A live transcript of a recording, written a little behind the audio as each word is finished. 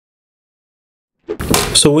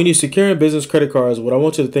So when you're securing business credit cards, what I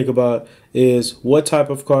want you to think about is what type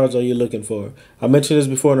of cards are you looking for? I mentioned this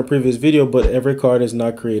before in a previous video, but every card is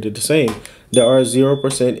not created the same. There are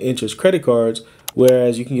 0% interest credit cards,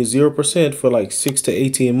 whereas you can get 0% for like 6 to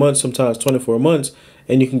 18 months, sometimes 24 months,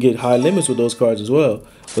 and you can get high limits with those cards as well.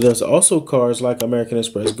 But there's also cards like American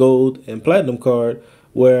Express Gold and Platinum card,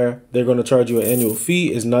 where they're going to charge you an annual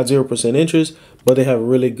fee. It's not 0% interest, but they have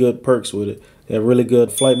really good perks with it. They have really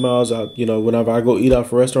good flight miles. Whenever I go eat out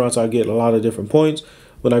for restaurants, I get a lot of different points.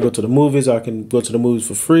 When I go to the movies, I can go to the movies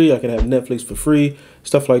for free. I can have Netflix for free,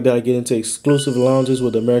 stuff like that. I get into exclusive lounges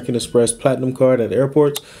with the American Express Platinum card at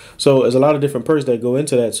airports. So there's a lot of different perks that go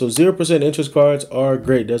into that. So 0% interest cards are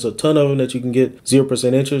great. There's a ton of them that you can get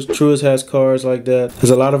 0% interest. Truist has cards like that.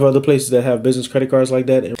 There's a lot of other places that have business credit cards like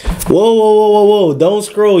that. Whoa, whoa, whoa, whoa, whoa. Don't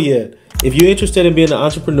scroll yet. If you're interested in being an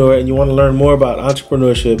entrepreneur and you want to learn more about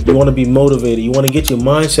entrepreneurship, you want to be motivated, you want to get your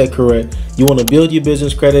mindset correct, you want to build your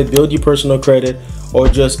business credit, build your personal credit, or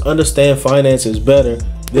just understand finances better,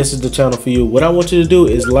 this is the channel for you. What I want you to do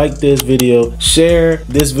is like this video, share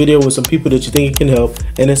this video with some people that you think it can help,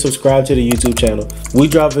 and then subscribe to the YouTube channel. We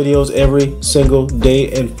drop videos every single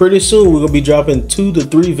day, and pretty soon we're going to be dropping 2 to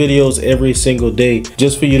 3 videos every single day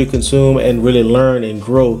just for you to consume and really learn and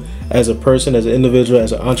grow as a person, as an individual,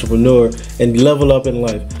 as an entrepreneur, and level up in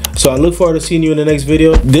life. So I look forward to seeing you in the next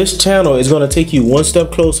video. This channel is going to take you one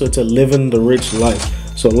step closer to living the rich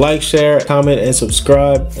life. So like, share, comment, and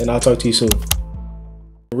subscribe, and I'll talk to you soon.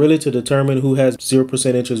 Really, to determine who has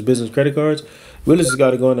 0% interest business credit cards, really just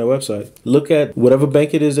got to go on their website. Look at whatever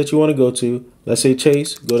bank it is that you want to go to. Let's say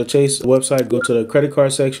Chase. Go to Chase website, go to the credit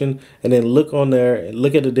card section, and then look on there and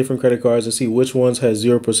look at the different credit cards and see which ones has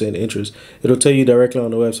 0% interest. It'll tell you directly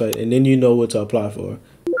on the website, and then you know what to apply for.